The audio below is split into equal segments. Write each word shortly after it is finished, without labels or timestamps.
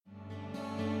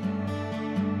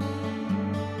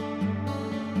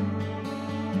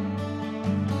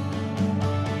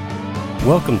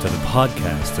Welcome to the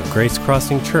podcast of Grace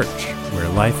Crossing Church, where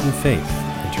life and faith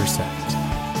intersect.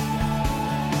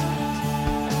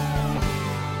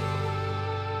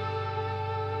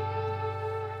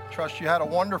 Trust you had a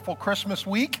wonderful Christmas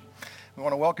week. We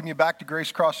want to welcome you back to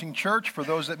Grace Crossing Church. For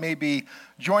those that may be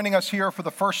joining us here for the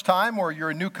first time or you're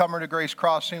a newcomer to Grace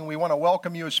Crossing, we want to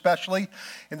welcome you especially.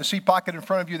 In the seat pocket in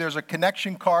front of you, there's a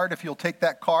connection card. If you'll take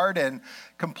that card and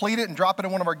complete it and drop it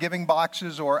in one of our giving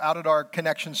boxes or out at our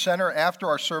connection center after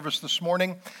our service this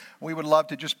morning, we would love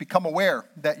to just become aware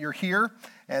that you're here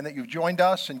and that you've joined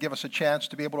us and give us a chance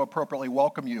to be able to appropriately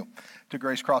welcome you to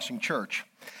Grace Crossing Church.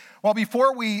 Well,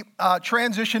 before we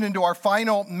transition into our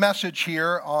final message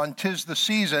here on 'Tis the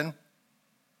Season,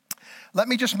 let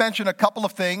me just mention a couple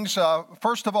of things.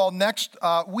 First of all, next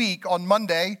week on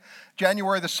Monday,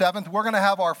 January the 7th, we're going to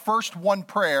have our first one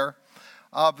prayer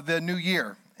of the new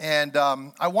year. And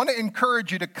I want to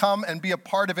encourage you to come and be a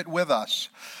part of it with us.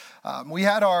 We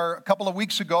had a couple of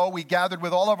weeks ago, we gathered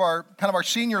with all of our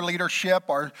senior leadership,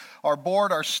 our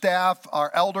board, our staff, our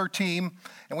elder team,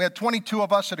 and we had 22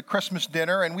 of us at a Christmas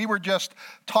dinner, and we were just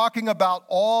talking about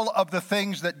all of the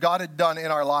things that God had done in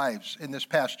our lives in this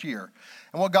past year,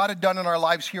 and what God had done in our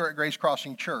lives here at Grace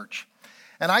Crossing Church.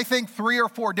 And I think 3 or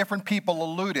 4 different people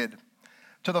alluded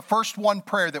to the first one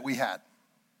prayer that we had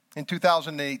in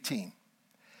 2018.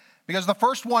 Because the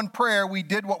first one prayer, we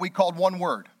did what we called one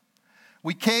word.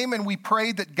 We came and we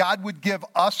prayed that God would give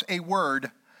us a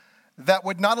word that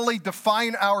would not only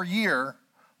define our year,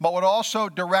 but would also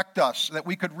direct us, that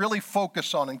we could really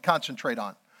focus on and concentrate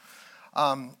on.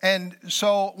 And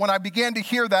so when I began to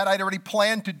hear that, I'd already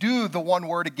planned to do the one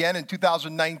word again in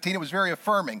 2019. It was very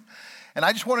affirming. And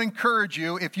I just want to encourage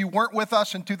you, if you weren't with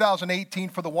us in 2018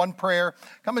 for the one prayer,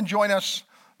 come and join us,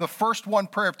 the first one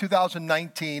prayer of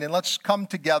 2019, and let's come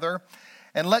together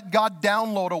and let God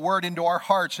download a word into our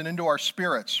hearts and into our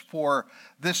spirits for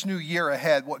this new year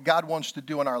ahead, what God wants to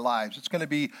do in our lives. It's going to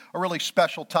be a really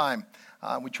special time.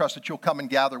 We trust that you'll come and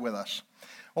gather with us.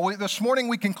 Well, this morning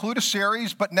we conclude a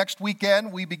series, but next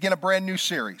weekend we begin a brand new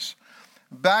series.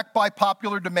 Backed by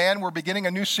popular demand, we're beginning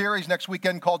a new series next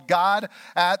weekend called God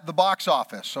at the Box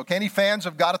Office. Okay, any fans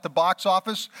of God at the Box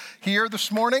Office here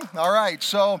this morning? All right,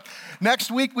 so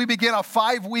next week we begin a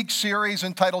 5-week series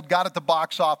entitled God at the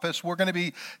Box Office. We're going to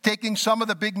be taking some of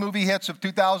the big movie hits of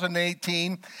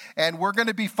 2018, and we're going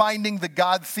to be finding the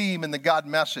God theme and the God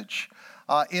message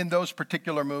in those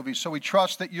particular movies. So we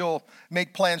trust that you'll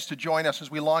make plans to join us as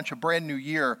we launch a brand new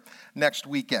year next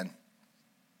weekend.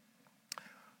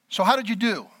 So how did you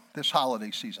do this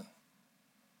holiday season?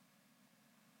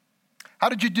 How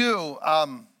did you do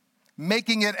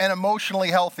making it an emotionally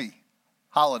healthy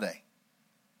holiday?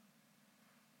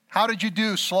 How did you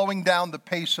do slowing down the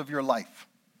pace of your life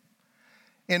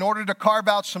in order to carve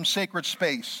out some sacred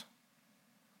space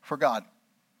for God?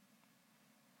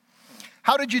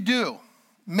 How did you do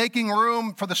making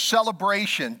room for the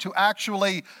celebration to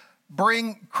actually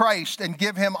bring Christ and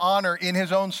give him honor in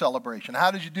his own celebration?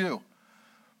 How did you do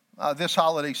this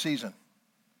holiday season?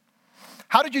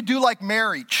 How did you do like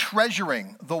Mary,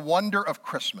 treasuring the wonder of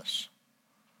Christmas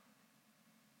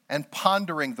and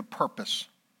pondering the purpose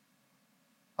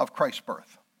of Christ's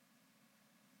birth?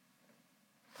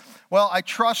 Well, I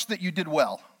trust that you did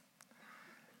well.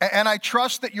 And I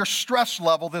trust that your stress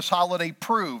level this holiday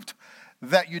proved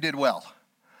that you did well.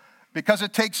 Because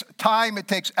it takes time, it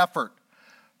takes effort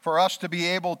for us to be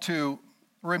able to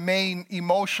remain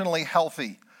emotionally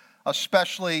healthy,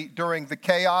 especially during the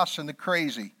chaos and the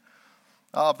crazy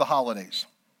of the holidays.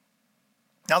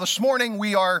 Now, this morning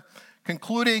we are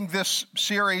concluding this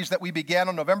series that we began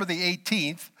on November the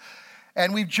 18th,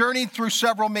 and we've journeyed through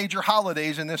several major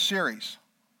holidays in this series.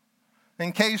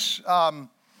 In case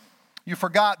you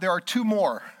forgot, there are 2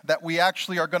 more that we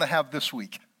actually are going to have this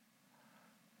week.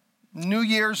 New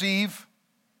Year's Eve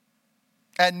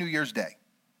and New Year's Day.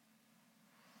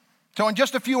 So in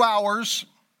just a few hours,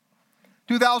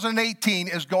 2018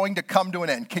 is going to come to an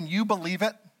end. Can you believe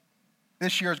it?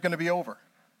 This year is going to be over.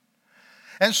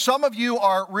 And some of you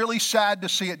are really sad to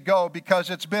see it go because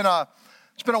it's been a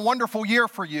wonderful year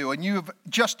for you, and you've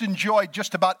just enjoyed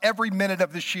just about every minute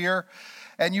of this year,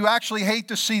 and you actually hate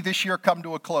to see this year come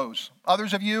to a close.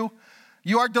 Others of you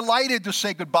are delighted to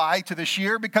say goodbye to this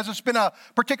year because it's been a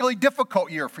particularly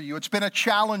difficult year for you. It's been a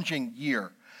challenging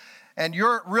year, and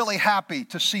you're really happy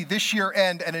to see this year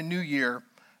end and a new year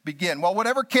begin. Well,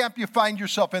 whatever camp you find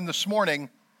yourself in this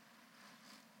morning,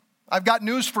 I've got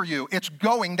news for you. It's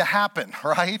going to happen,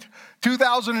 right?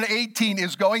 2018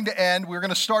 is going to end. We're going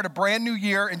to start a brand new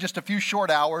year in just a few short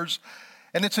hours,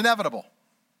 and it's inevitable.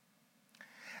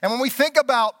 And when we think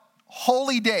about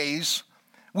holy days,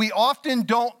 we often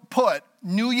don't put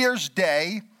New Year's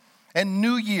Day and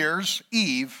New Year's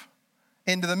Eve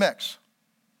into the mix.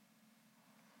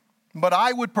 But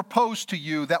I would propose to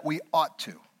you that we ought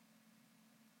to.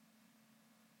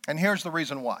 And here's the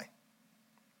reason why.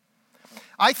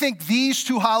 I think these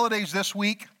two holidays this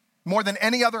week, more than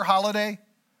any other holiday,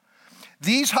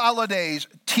 these holidays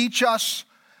teach us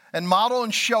and model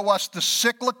and show us the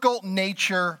cyclical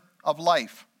nature of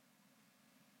life.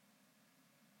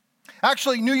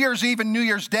 Actually, New Year's Eve and New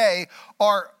Year's Day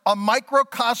are a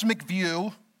microcosmic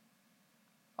view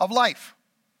of life.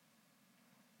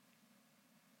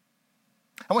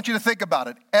 I want you to think about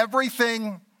it.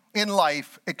 Everything in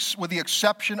life, with the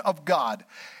exception of God,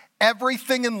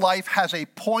 everything in life has a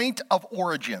point of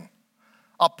origin,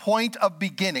 a point of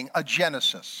beginning, a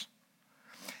genesis.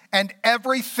 And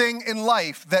everything in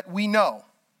life that we know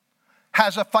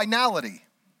has a finality,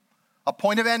 a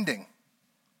point of ending,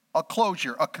 a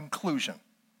closure, a conclusion.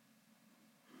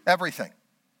 Everything.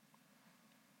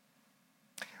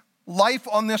 Life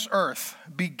on this earth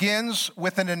begins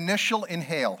with an initial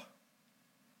inhale.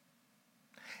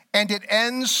 And it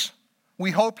ends,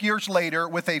 we hope years later,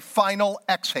 with a final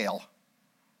exhale.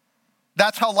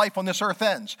 That's how life on this earth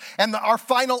ends. And our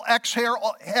final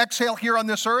exhale here on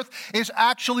this earth is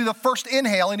actually the first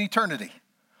inhale in eternity.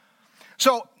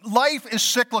 So life is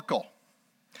cyclical.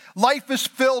 Life is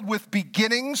filled with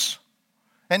beginnings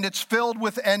and it's filled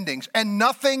with endings. And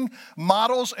nothing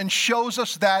models and shows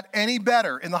us that any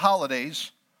better in the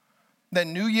holidays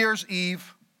than New Year's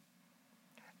Eve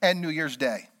and New Year's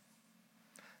Day.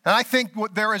 And I think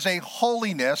there is a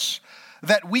holiness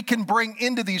that we can bring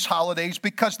into these holidays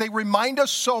because they remind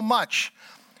us so much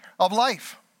of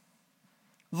life.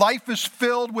 Life is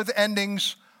filled with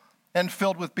endings and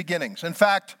filled with beginnings. In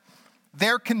fact,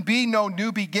 there can be no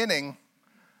new beginning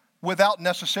without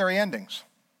necessary endings.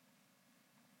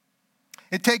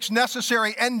 It takes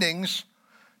necessary endings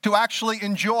to actually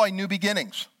enjoy new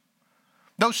beginnings.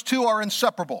 Those two are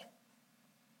inseparable.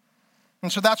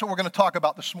 And so that's what we're going to talk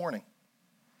about this morning.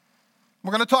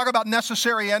 We're going to talk about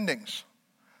necessary endings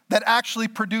that actually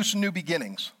produce new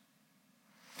beginnings.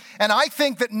 And I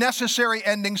think that necessary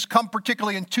endings come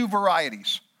particularly in two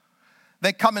varieties.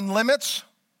 They come in limits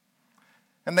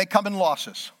and they come in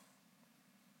losses.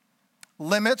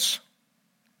 Limits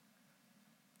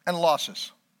and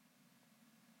losses.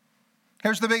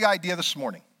 Here's the big idea this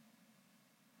morning.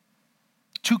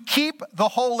 To keep the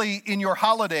holy in your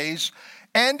holidays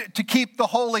and to keep the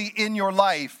holy in your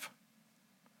life,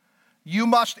 you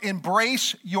must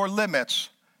embrace your limits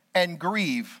and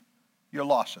grieve your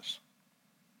losses.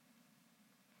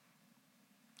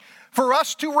 For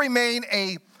us to remain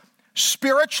a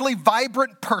spiritually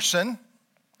vibrant person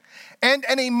and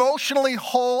an emotionally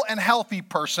whole and healthy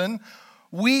person,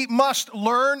 we must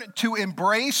learn to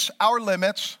embrace our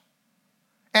limits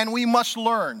and we must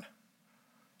learn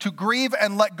to grieve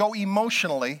and let go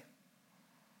emotionally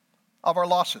of our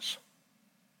losses.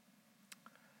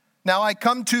 Now, I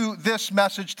come to this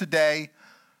message today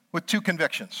with two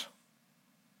convictions.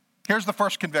 Here's the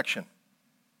first conviction.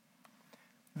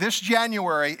 This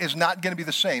January is not going to be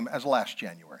the same as last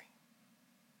January.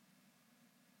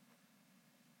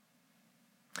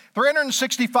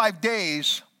 365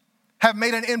 days have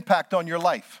made an impact on your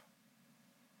life.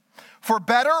 For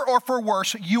better or for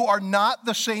worse, you are not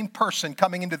the same person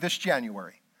coming into this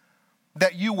January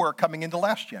that you were coming into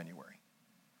last January.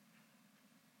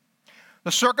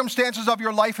 The circumstances of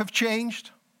your life have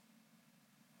changed.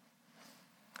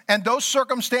 And those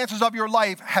circumstances of your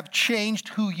life have changed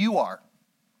who you are.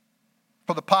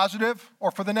 For the positive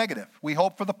or for the negative. We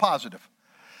hope for the positive.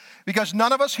 Because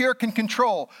none of us here can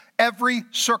control every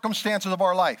circumstance of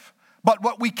our life. But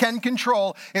what we can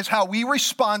control is how we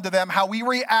respond to them, how we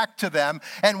react to them,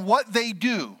 and what they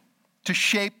do to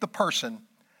shape the person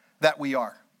that we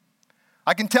are.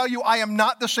 I can tell you I am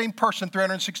not the same person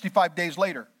 365 days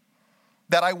later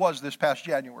that I was this past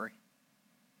January.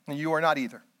 And you are not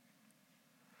either.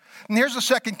 And here's the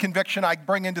second conviction I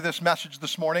bring into this message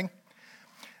this morning.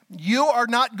 You are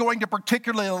not going to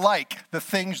particularly like the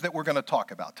things that we're going to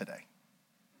talk about today.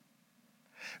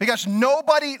 Because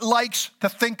nobody likes to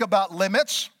think about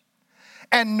limits,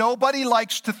 and nobody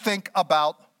likes to think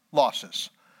about losses.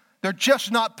 They're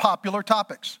just not popular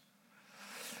topics.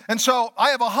 And so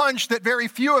I have a hunch that very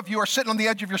few of you are sitting on the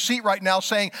edge of your seat right now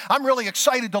saying, I'm really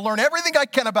excited to learn everything I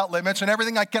can about limits and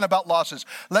everything I can about losses.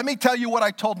 Let me tell you what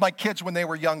I told my kids when they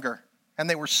were younger and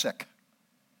they were sick.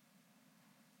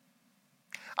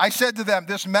 I said to them,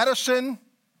 this medicine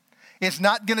is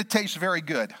not going to taste very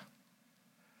good,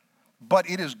 but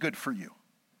it is good for you.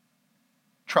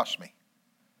 Trust me.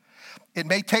 It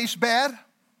may taste bad,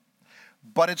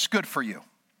 but it's good for you.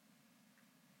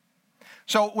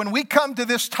 So when we come to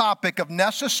this topic of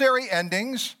necessary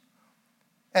endings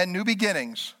and new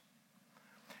beginnings,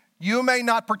 you may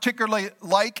not particularly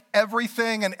like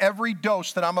everything and every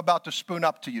dose that I'm about to spoon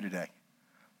up to you today.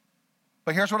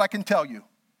 But here's what I can tell you.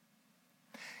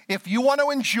 If you want to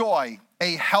enjoy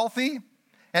a healthy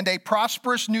and a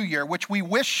prosperous new year, which we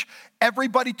wish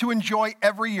everybody to enjoy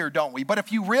every year, don't we? But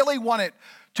if you really want it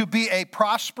to be a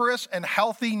prosperous and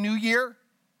healthy new year,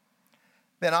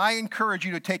 then I encourage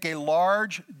you to take a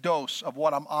large dose of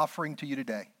what I'm offering to you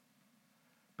today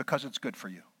because it's good for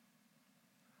you.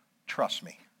 Trust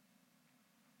me.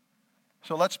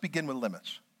 So let's begin with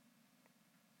limits.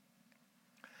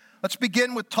 Let's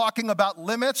begin with talking about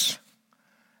limits,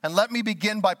 and let me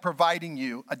begin by providing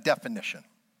you a definition.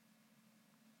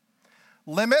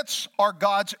 Limits are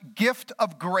God's gift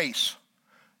of grace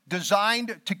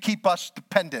designed to keep us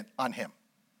dependent on Him.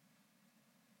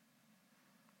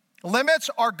 Limits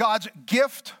are God's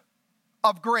gift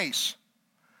of grace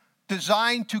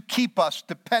designed to keep us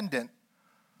dependent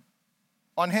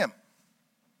on Him.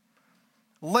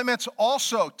 Limits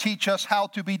also teach us how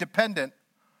to be dependent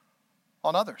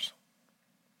on others.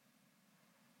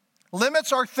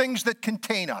 Limits are things that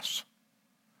contain us.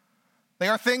 They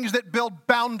are things that build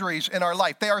boundaries in our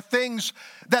life. They are things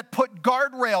that put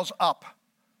guardrails up,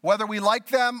 whether we like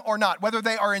them or not, whether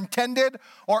they are intended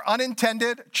or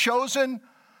unintended, chosen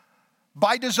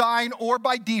by design or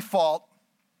by default.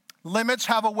 Limits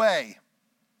have a way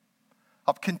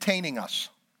of containing us,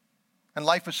 and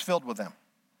life is filled with them.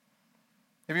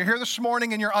 If you're here this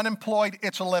morning and you're unemployed,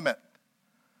 it's a limit.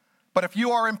 But if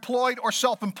you are employed or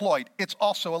self-employed, it's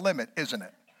also a limit, isn't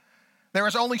it? There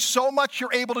is only so much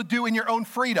you're able to do in your own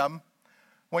freedom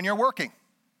when you're working.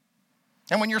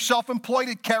 And when you're self-employed,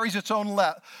 it carries its own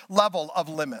level of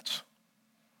limits.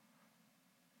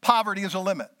 Poverty is a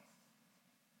limit,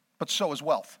 but so is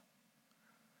wealth.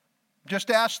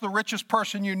 Just ask the richest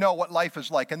person you know what life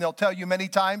is like, and they'll tell you many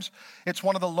times it's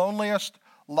one of the loneliest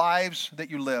lives that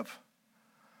you live.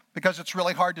 Because it's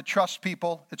really hard to trust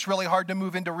people. It's really hard to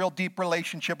move into real deep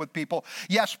relationship with people.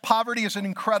 Yes, poverty is an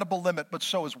incredible limit, but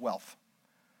so is wealth.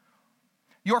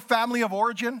 Your family of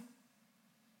origin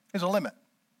is a limit.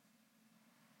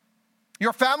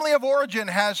 Your family of origin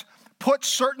has put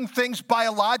certain things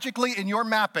biologically in your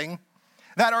mapping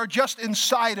that are just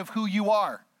inside of who you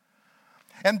are.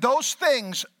 And those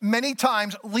things many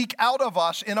times leak out of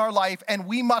us in our life, and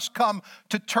we must come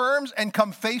to terms and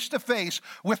come face to face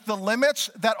with the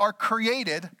limits that are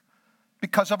created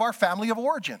because of our family of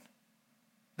origin.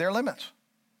 They're limits.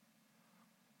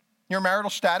 Your marital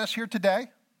status here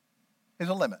today is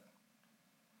a limit.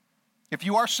 If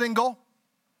you are single,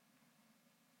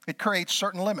 it creates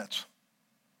certain limits.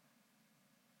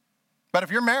 But if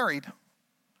you're married,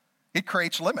 it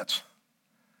creates limits.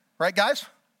 Right, guys?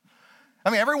 I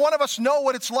mean, every one of us know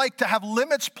what it's like to have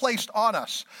limits placed on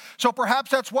us. So perhaps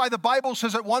that's why the Bible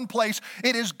says at one place,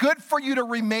 it is good for you to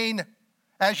remain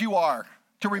as you are,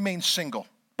 to remain single.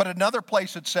 But at another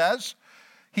place it says,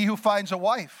 he who finds a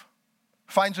wife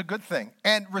finds a good thing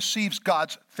and receives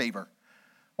God's favor.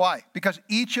 Why? Because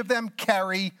each of them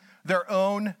carry their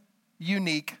own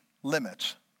unique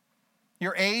limits.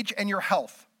 Your age and your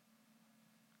health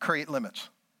create limits.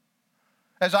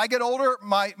 As I get older,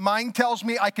 my mind tells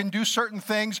me I can do certain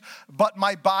things, but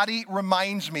my body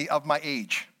reminds me of my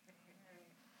age.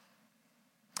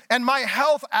 And my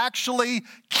health actually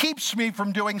keeps me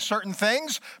from doing certain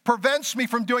things, prevents me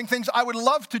from doing things I would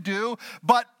love to do,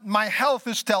 but my health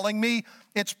is telling me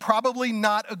it's probably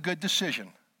not a good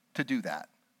decision to do that.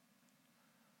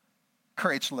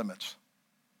 Creates limits.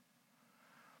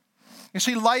 You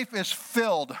see, life is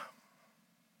filled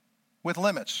with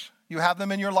limits. You have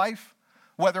them in your life,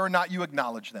 whether or not you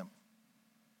acknowledge them.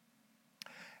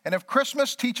 And if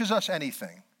Christmas teaches us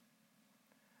anything,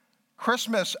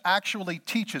 Christmas actually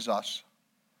teaches us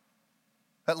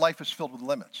that life is filled with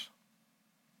limits.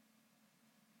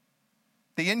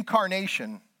 The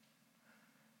incarnation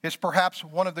is perhaps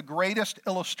one of the greatest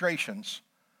illustrations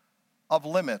of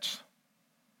limits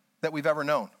that we've ever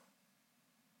known.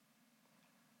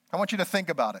 I want you to think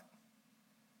about it.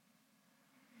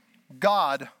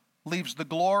 God leaves the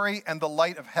glory and the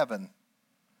light of heaven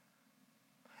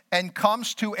and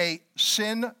comes to a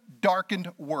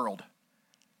sin-darkened world.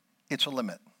 It's a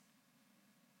limit.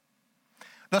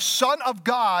 The Son of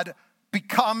God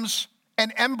becomes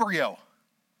an embryo.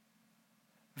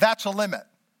 That's a limit.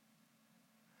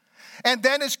 And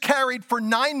then is carried for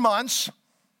 9 months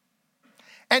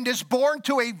and is born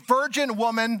to a virgin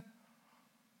woman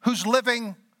who's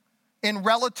living in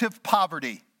relative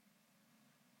poverty.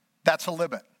 That's a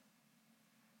limit.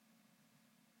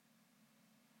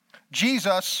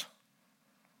 Jesus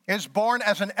is born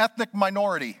as an ethnic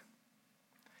minority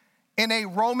in a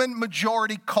Roman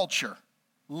majority culture.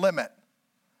 Limit.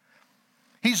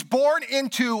 He's born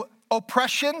into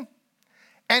oppression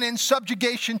and in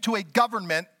subjugation to a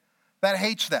government that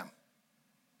hates them.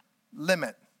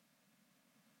 Limit.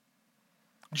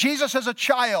 Jesus as a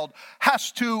child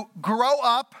has to grow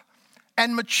up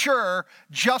and mature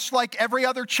just like every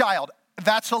other child.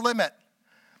 That's a limit.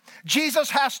 Jesus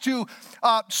has to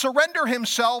surrender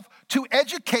himself to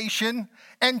education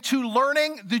and to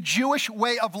learning the Jewish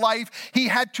way of life. He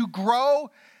had to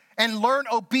grow and learn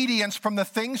obedience from the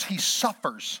things he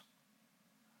suffers.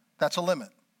 That's a limit.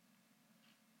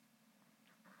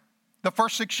 The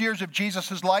first 6 years of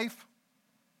Jesus' life,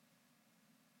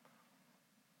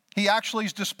 he actually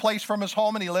is displaced from his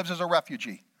home and he lives as a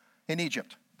refugee in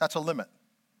Egypt. That's a limit.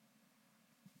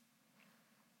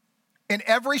 In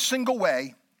every single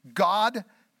way, God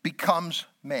becomes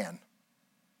man.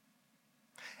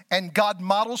 And God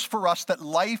models for us that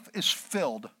life is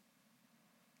filled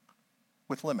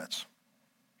with limits.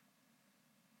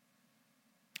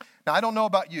 Now, I don't know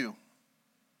about you,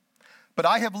 but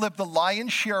I have lived the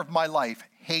lion's share of my life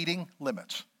hating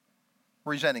limits,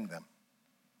 resenting them.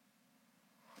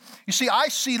 You see, I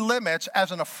see limits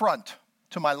as an affront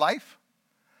to my life,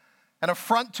 an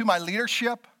affront to my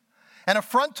leadership, an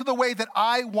affront to the way that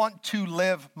I want to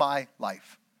live my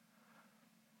life.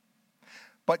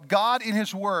 But God in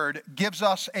his word gives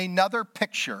us another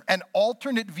picture, an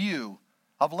alternate view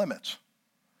of limits.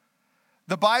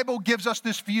 The Bible gives us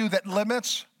this view that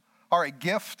limits are a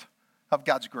gift of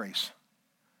God's grace.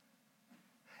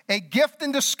 A gift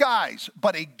in disguise,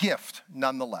 but a gift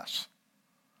nonetheless.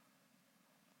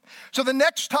 So the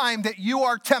next time that you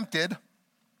are tempted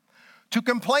to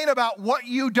complain about what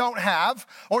you don't have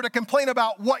or to complain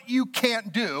about what you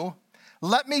can't do,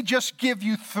 let me just give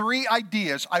you 3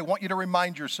 ideas I want you to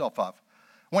remind yourself of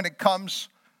when it comes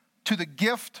to the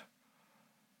gift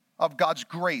of God's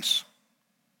grace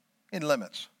in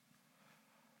limits.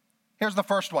 Here's the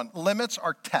first one. Limits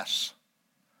are tests.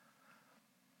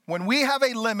 When we have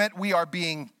a limit, we are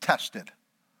being tested.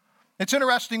 It's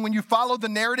interesting when you follow the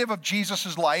narrative of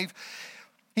Jesus' life,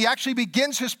 he actually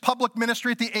begins his public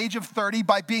ministry at the age of 30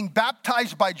 by being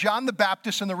baptized by John the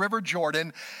Baptist in the River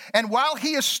Jordan. And while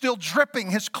he is still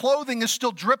dripping, his clothing is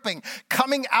still dripping,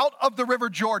 coming out of the River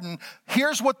Jordan,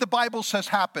 here's what the Bible says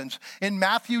happens in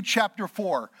Matthew chapter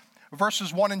 4,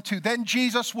 verses 1 and 2. Then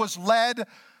Jesus was led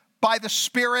by the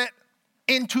Spirit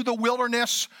into the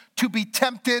wilderness to be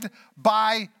tempted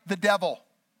by the devil.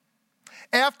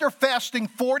 After fasting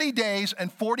 40 days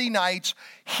and 40 nights,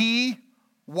 he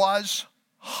was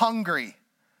hungry.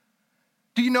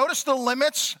 Do you notice the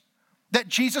limits that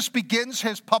Jesus begins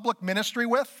his public ministry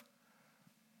with?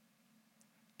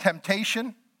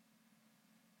 Temptation,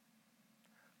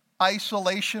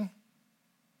 isolation,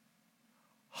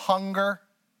 hunger.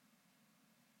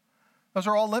 Those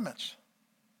are all limits.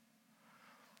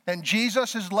 And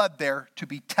Jesus is led there to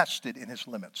be tested in his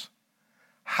limits.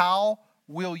 How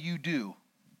will you do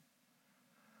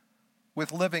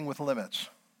with living with limits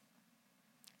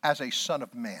as a son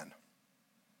of man?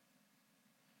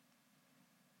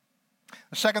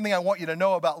 The second thing I want you to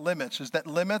know about limits is that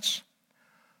limits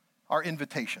are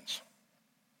invitations.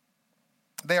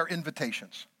 They are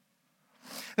invitations.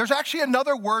 There's actually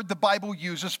another word the Bible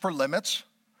uses for limits.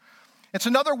 It's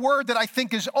another word that I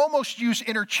think is almost used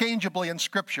interchangeably in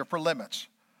Scripture for limits.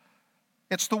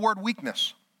 It's the word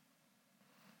weakness.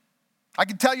 I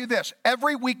can tell you this,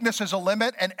 every weakness is a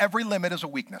limit and every limit is a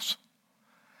weakness.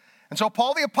 And so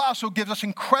Paul the Apostle gives us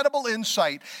incredible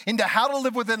insight into how to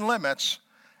live within limits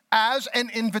as an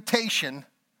invitation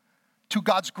to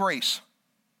God's grace.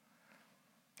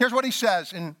 Here's what he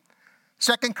says in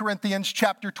 2 Corinthians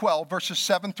chapter 12, verses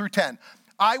 7 through 10.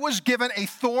 I was given a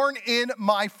thorn in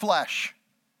my flesh,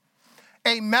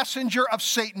 a messenger of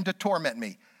Satan to torment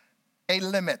me, a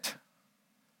limit.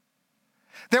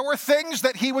 There were things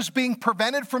that he was being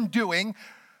prevented from doing.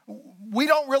 We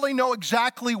don't really know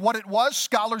exactly what it was.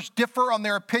 Scholars differ on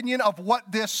their opinion of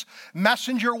what this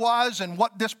messenger was and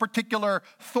what this particular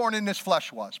thorn in his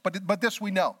flesh was. But this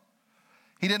we know.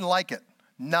 He didn't like it,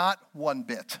 not one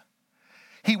bit.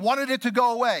 He wanted it to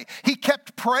go away. He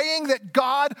kept praying that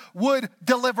God would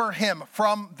deliver him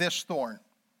from this thorn.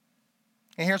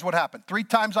 And here's what happened. 3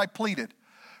 times I pleaded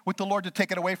with the Lord to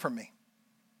take it away from me.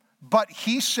 But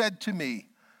he said to me,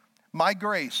 my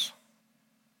grace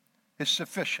is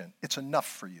sufficient. It's enough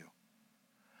for you.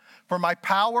 For my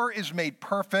power is made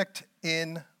perfect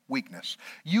in weakness.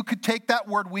 You could take that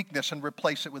word weakness and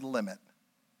replace it with limit.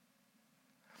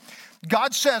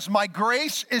 God says, my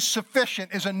grace is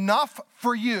sufficient, is enough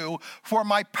for you, for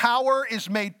my power is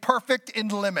made perfect in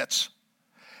limits.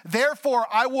 Therefore,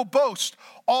 I will boast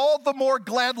all the more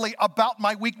gladly about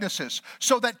my weaknesses,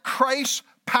 so that Christ's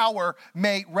power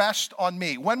may rest on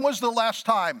me. When was the last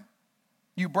time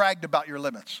you bragged about your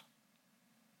limits?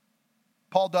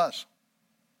 Paul does.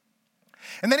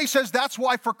 And then he says, that's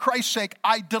why for Christ's sake,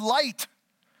 I delight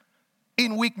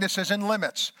in weaknesses and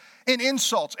limits, in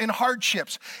insults, in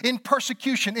hardships, in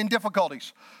persecution, in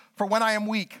difficulties. For when I am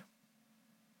weak,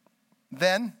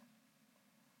 then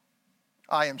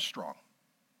I am strong.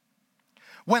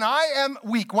 When I am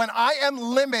weak, when I am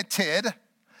limited,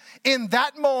 in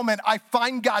that moment I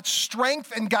find God's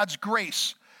strength and God's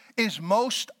grace is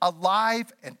most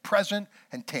alive and present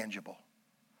and tangible.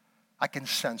 I can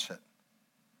sense it.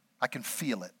 I can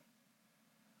feel it.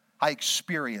 I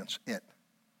experience it.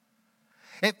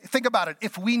 Think about it.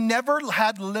 If we never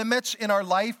had limits in our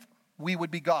life, we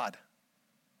would be God.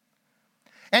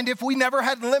 And if we never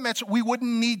had limits, we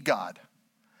wouldn't need God.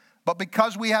 But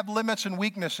because we have limits and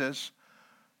weaknesses,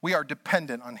 we are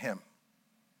dependent on Him.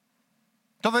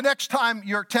 So the next time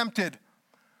you're tempted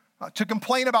to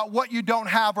complain about what you don't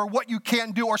have or what you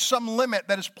can't do or some limit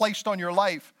that is placed on your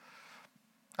life,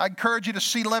 I encourage you to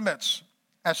see limits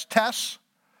as tests,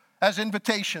 as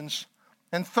invitations,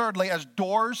 and thirdly, as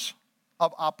doors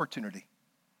of opportunity.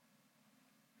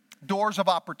 Doors of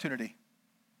opportunity.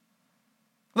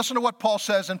 Listen to what Paul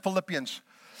says in Philippians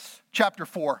chapter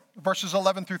 4, verses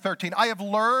 11 through 13. I have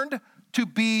learned to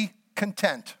be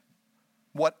content,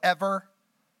 whatever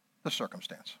the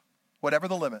circumstance, whatever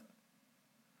the limit.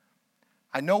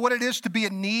 I know what it is to be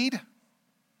in need,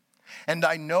 and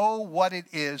I know what it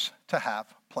is to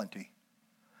have plenty.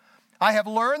 I have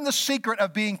learned the secret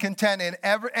of being content in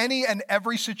any and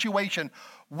every situation,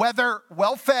 whether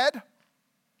well-fed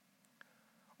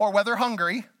or whether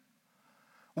hungry,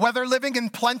 whether living in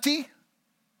plenty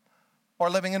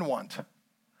or living in want.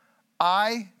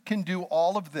 I can do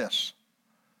all of this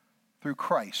through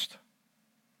Christ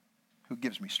who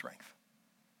gives me strength.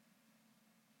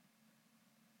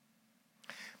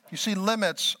 You see,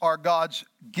 limits are God's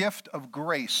gift of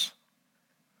grace,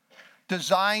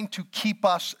 designed to keep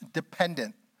us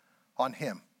dependent on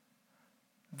Him.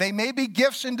 They may be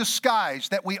gifts in disguise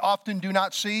that we often do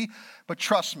not see, but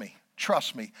trust me,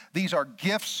 these are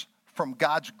gifts from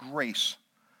God's grace,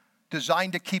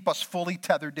 designed to keep us fully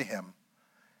tethered to Him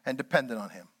and dependent on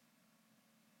Him.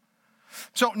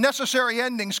 So necessary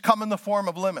endings come in the form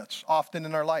of limits, often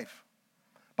in our life.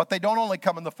 But they don't only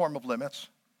come in the form of limits.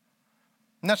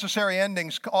 Necessary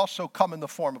endings also come in the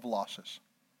form of losses.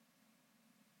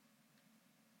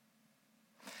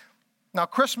 Now,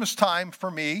 Christmas time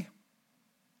for me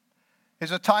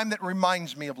is a time that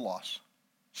reminds me of loss.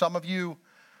 Some of you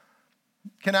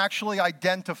can actually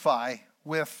identify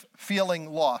with feeling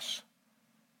loss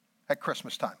at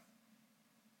Christmas time.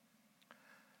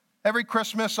 Every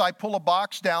Christmas, I pull a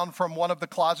box down from one of the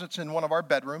closets in one of our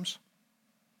bedrooms,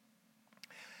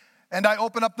 and I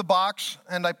open up the box,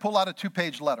 and I pull out a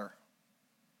 2-page letter.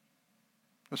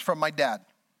 It was from my dad.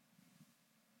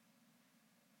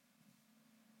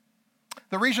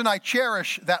 The reason I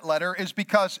cherish that letter is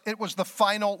because it was the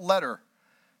final letter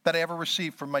that I ever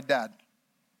received from my dad.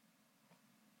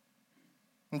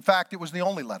 In fact, it was the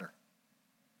only letter,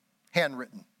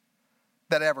 handwritten,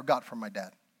 that I ever got from my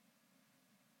dad.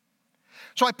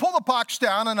 So I pull the box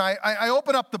down and I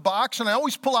open up the box and I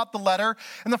always pull out the letter.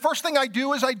 And the first thing I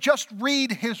do is I just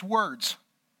read his words.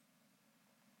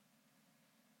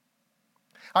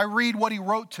 I read what he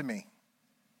wrote to me.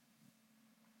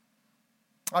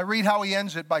 I read how he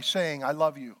ends it by saying, I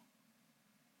love you.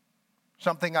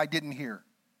 Something I didn't hear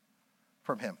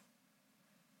from him.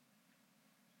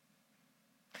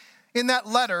 In that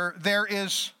letter, there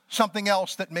is something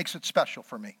else that makes it special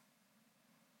for me.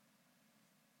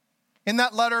 In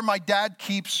that letter, my dad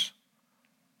keeps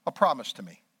a promise to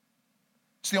me.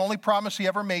 It's the only promise he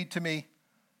ever made to me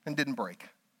and didn't break.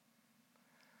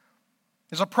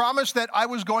 It's a promise that I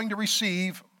was going to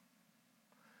receive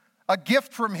a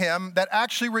gift from him that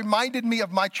actually reminded me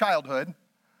of my childhood.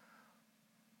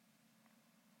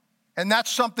 And that's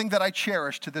something that I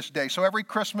cherish to this day. So every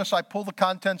Christmas, I pull the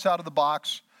contents out of the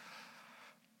box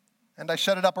and I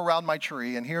set it up around my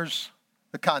tree. And here's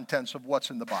the contents of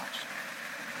what's in the box.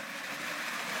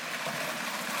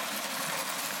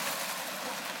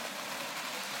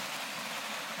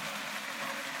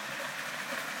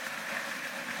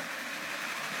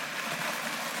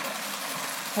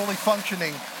 Fully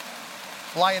functioning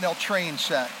Lionel train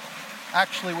set.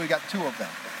 Actually, we got 2 of them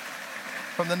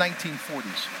from the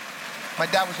 1940s. My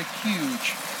dad was a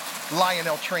huge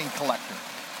Lionel train collector.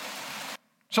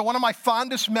 So one of my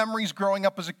fondest memories growing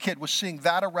up as a kid was seeing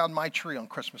that around my tree on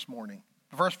Christmas morning.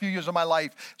 The first few years of my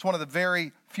life, it's one of the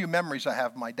very few memories I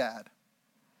have of my dad.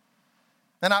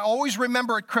 And I always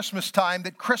remember at Christmas time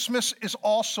that Christmas is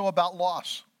also about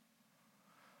loss.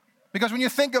 Because when you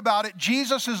think about it,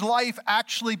 Jesus' life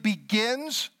actually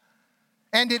begins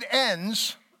and it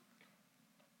ends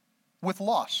with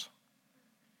loss.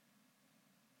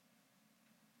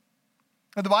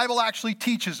 And the Bible actually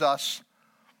teaches us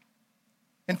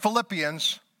in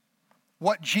Philippians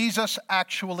what Jesus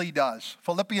actually does.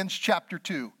 Philippians chapter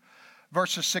 2,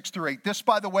 verses 6 through 8. This,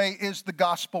 by the way, is the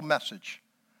gospel message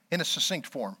in a succinct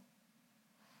form.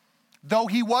 Though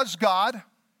he was God,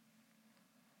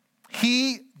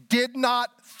 he did not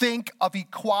think of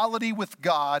equality with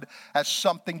God as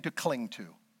something to cling to.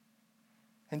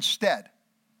 Instead,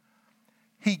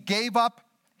 he gave up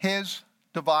his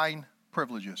divine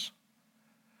privileges.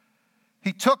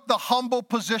 He took the humble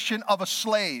position of a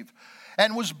slave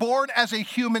and was born as a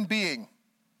human being.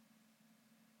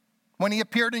 When he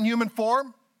appeared in human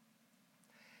form,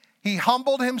 he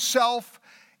humbled himself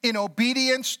in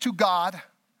obedience to God,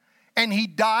 and he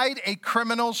died a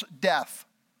criminal's death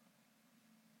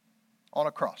on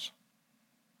a cross.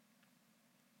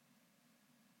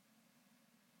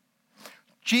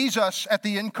 Jesus, at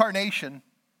the incarnation,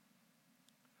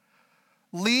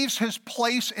 leaves his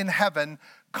place in heaven,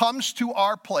 comes to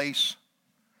our place,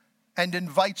 and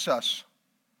invites us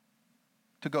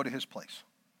to go to his place.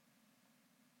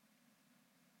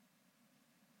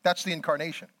 That's the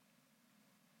incarnation.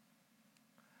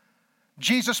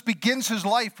 Jesus begins his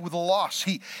life with a loss.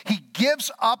 He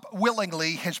gives up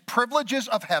willingly his privileges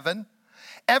of heaven,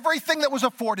 everything that was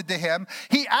afforded to him.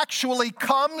 He actually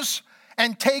comes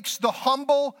and takes the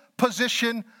humble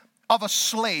position of a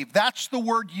slave. That's the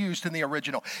word used in the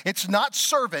original. It's not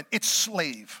servant, it's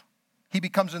slave. He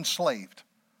becomes enslaved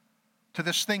to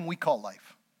this thing we call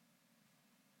life.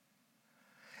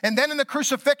 And then in the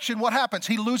crucifixion, what happens?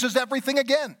 He loses everything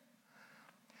again.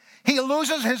 He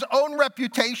loses his own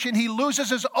reputation. He loses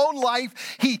his own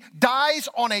life. He dies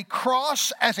on a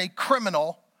cross as a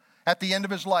criminal at the end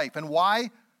of his life. And why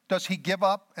does he give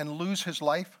up and lose his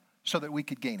life? So that we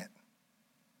could gain it.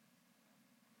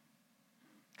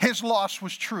 His loss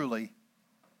was truly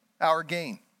our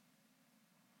gain.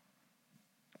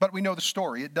 But we know the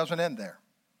story. It doesn't end there.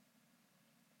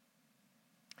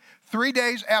 3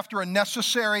 days after a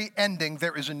necessary ending,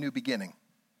 there is a new beginning.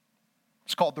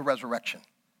 It's called the resurrection.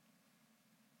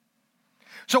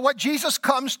 So what Jesus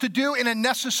comes to do in a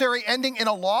necessary ending, in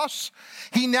a loss,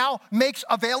 he now makes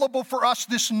available for us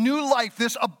this new life,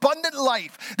 this abundant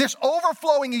life, this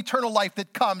overflowing eternal life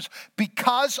that comes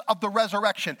because of the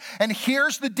resurrection. And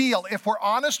here's the deal. If we're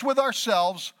honest with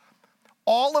ourselves,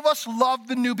 all of us love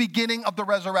the new beginning of the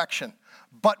resurrection,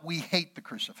 but we hate the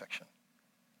crucifixion.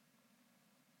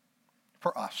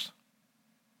 For us.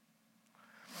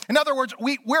 In other words,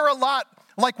 we're a lot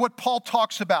like what Paul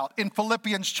talks about in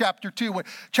Philippians chapter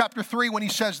 3 when he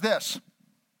says this.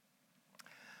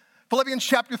 Philippians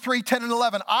chapter 3, 10 and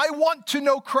 11. I want to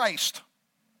know Christ,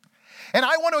 and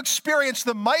I want to experience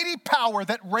the mighty power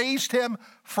that raised him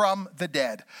from the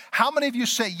dead. How many of you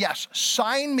say, yes,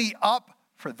 sign me up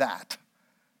for that?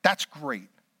 That's great.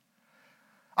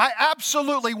 I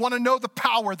absolutely want to know the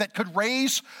power that could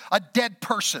raise a dead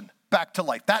person back to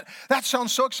life. That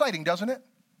sounds so exciting, doesn't it?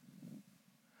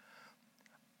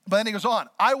 But then he goes on,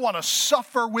 I want to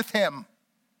suffer with him,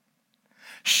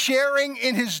 sharing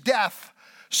in his death,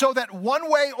 so that one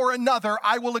way or another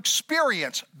I will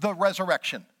experience the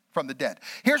resurrection from the dead.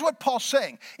 Here's what Paul's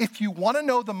saying. If you want to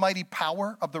know the mighty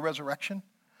power of the resurrection,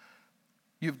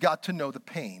 you've got to know the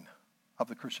pain of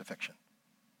the crucifixion.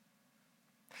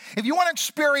 If you want to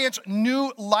experience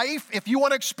new life, if you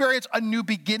want to experience a new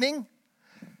beginning,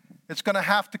 it's going to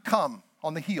have to come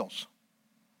on the heels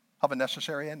of a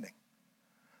necessary ending.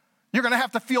 You're going to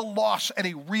have to feel loss at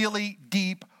a really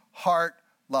deep heart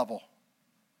level.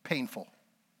 Painful.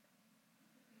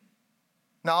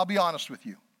 Now, I'll be honest with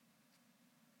you.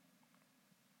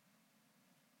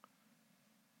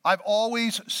 I've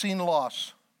always seen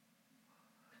loss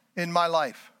in my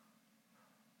life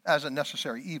as a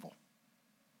necessary evil.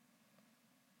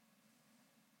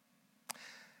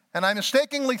 And I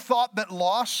mistakenly thought that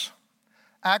loss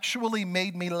actually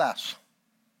made me less.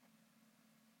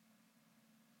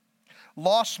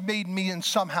 Loss made me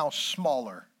somehow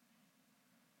smaller.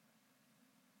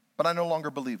 But I no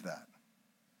longer believe that.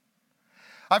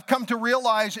 I've come to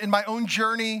realize in my own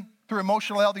journey through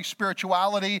emotional healthy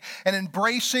spirituality and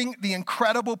embracing the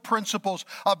incredible principles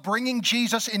of bringing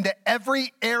Jesus into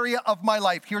every area of my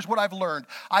life. Here's what I've learned.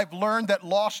 I've learned that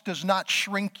loss does not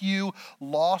shrink you.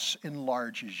 Loss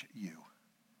enlarges you.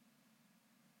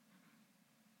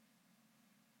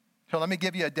 So let me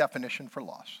give you a definition for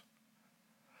loss.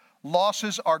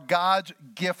 Losses are God's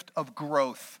gift of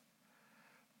growth,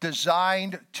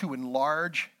 designed to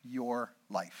enlarge your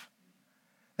life.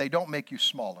 They don't make you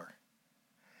smaller.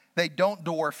 They don't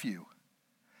dwarf you.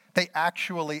 They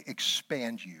actually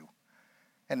expand you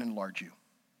and enlarge you.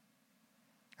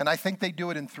 And I think they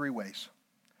do it in three ways.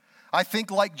 I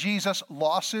think, like Jesus,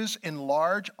 losses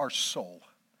enlarge our soul.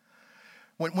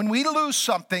 When we lose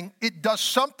something, it does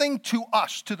something to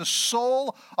us, to the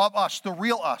soul of us, the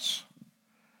real us,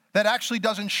 that actually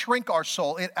doesn't shrink our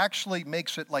soul. It actually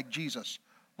makes it, like Jesus,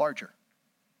 larger.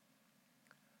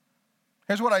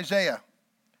 Here's what Isaiah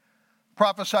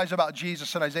prophesies about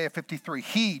Jesus in Isaiah 53.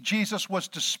 He, Jesus, was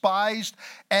despised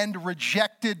and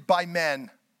rejected by men.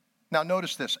 Now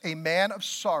notice this, a man of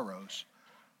sorrows,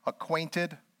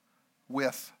 acquainted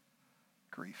with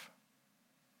grief.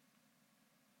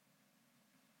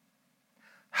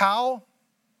 How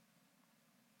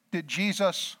did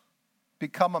Jesus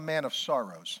become a man of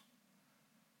sorrows?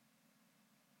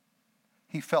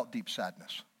 He felt deep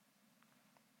sadness.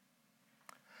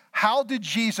 How did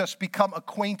Jesus become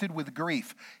acquainted with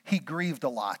grief? He grieved a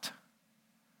lot.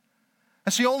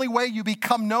 That's the only way you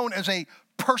become known as a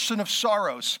person of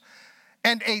sorrows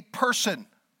and a person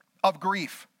of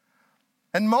grief.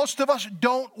 And most of us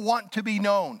don't want to be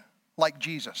known like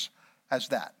Jesus as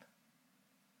that.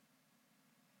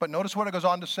 But notice what it goes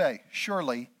on to say.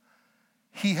 Surely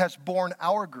he has borne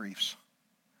our griefs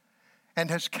and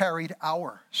has carried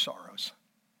our sorrows.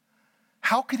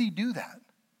 How could he do that?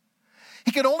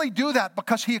 He could only do that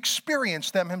because he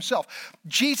experienced them himself.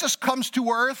 Jesus comes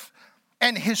to earth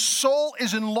and his soul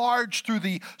is enlarged through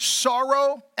the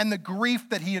sorrow and the grief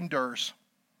that he endures.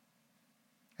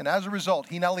 And as a result,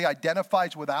 he not only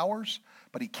identifies with ours,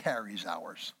 but he carries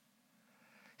ours.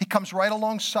 He comes right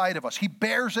alongside of us. He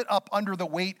bears it up under the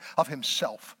weight of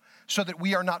himself so that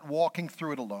we are not walking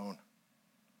through it alone.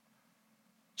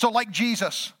 So like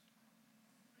Jesus,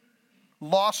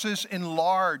 losses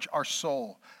enlarge our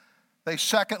soul. They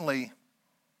secondly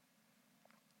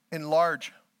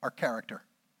enlarge our character.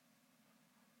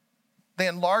 They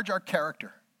enlarge our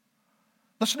character.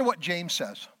 Listen to what James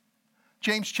says.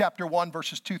 James chapter 1,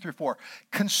 verses 2 through 4.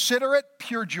 Consider it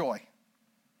pure joy,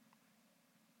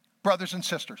 brothers and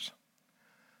sisters,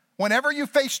 whenever you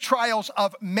face trials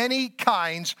of many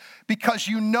kinds, because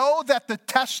you know that the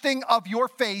testing of your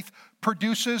faith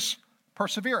produces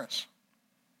perseverance.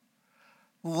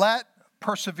 Let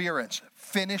perseverance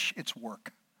finish its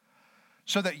work,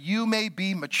 so that you may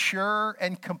be mature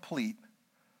and complete,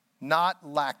 not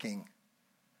lacking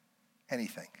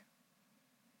anything.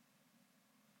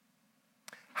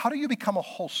 How do you become a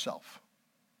whole self?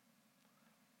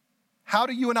 How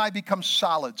do you and I become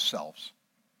solid selves?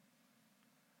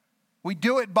 We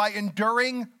do it by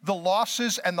enduring the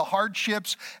losses and the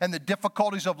hardships and the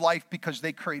difficulties of life because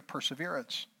they create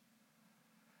perseverance,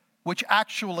 which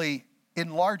actually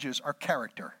enlarges our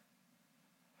character,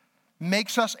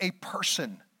 makes us a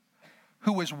person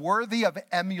who is worthy of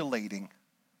emulating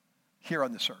here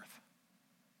on this earth.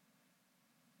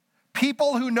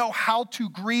 People who know how to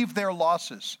grieve their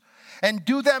losses and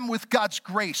do them with God's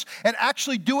grace and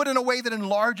actually do it in a way that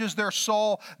enlarges their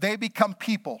soul, they become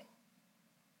people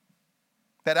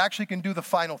that actually can do the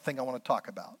final thing I want to talk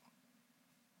about.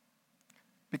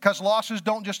 Because losses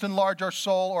don't just enlarge our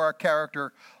soul or our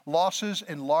character, losses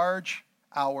enlarge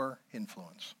our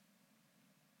influence.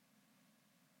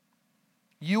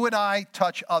 You and I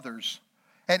touch others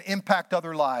and impact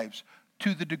other lives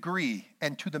to the degree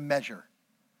and to the measure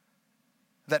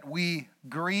that we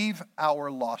grieve our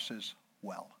losses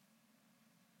well.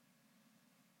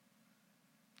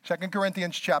 2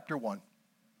 Corinthians chapter 1.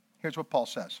 Here's what Paul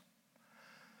says.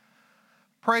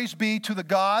 Praise be to the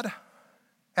God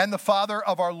and the Father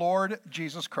of our Lord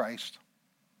Jesus Christ,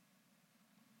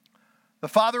 the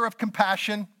Father of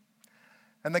compassion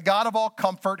and the God of all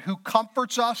comfort, who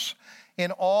comforts us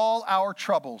in all our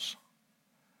troubles,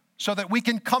 so that we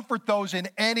can comfort those in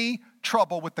any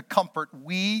trouble with the comfort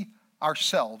we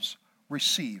ourselves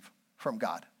receive from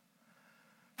God.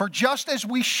 For just as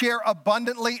we share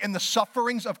abundantly in the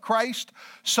sufferings of Christ,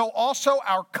 so also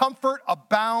our comfort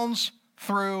abounds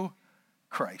through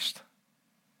Christ.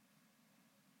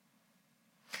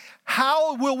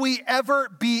 How will we ever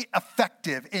be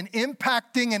effective in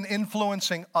impacting and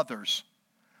influencing others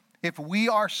if we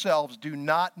ourselves do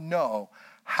not know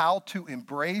how to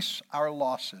embrace our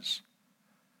losses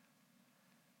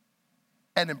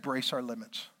and embrace our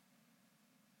limits?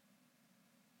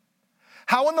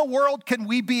 How in the world can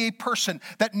we be a person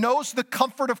that knows the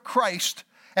comfort of Christ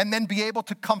and then be able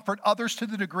to comfort others to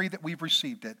the degree that we've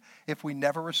received it if we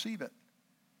never receive it?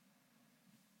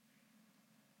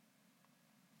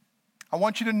 I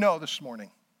want you to know this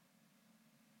morning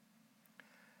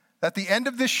that at the end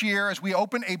of this year, as we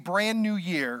open a brand new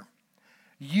year,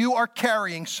 you are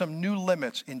carrying some new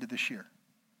limits into this year.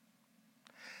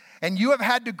 And you have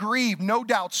had to grieve, no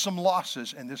doubt, some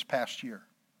losses in this past year.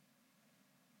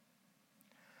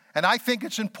 And I think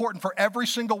it's important for every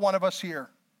single one of us here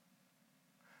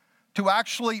to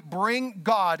actually bring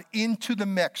God into the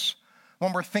mix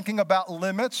when we're thinking about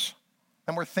limits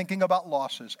and we're thinking about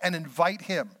losses, and invite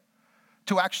Him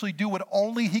to actually do what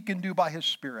only He can do by His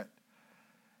Spirit.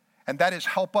 And that is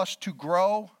help us to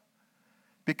grow,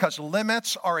 because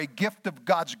limits are a gift of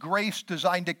God's grace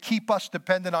designed to keep us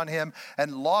dependent on Him,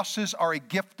 and losses are a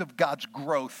gift of God's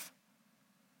growth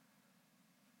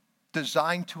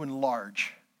designed to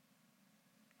enlarge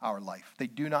our life. They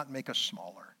do not make us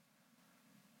smaller.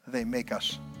 They make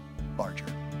us larger.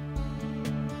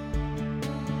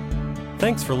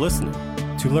 Thanks for listening.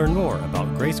 To learn more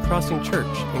about Grace Crossing Church,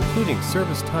 including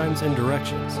service times and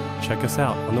directions, check us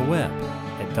out on the web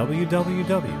at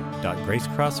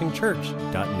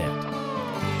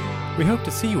www.gracecrossingchurch.net. We hope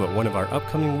to see you at one of our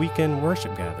upcoming weekend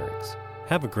worship gatherings.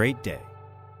 Have a great day.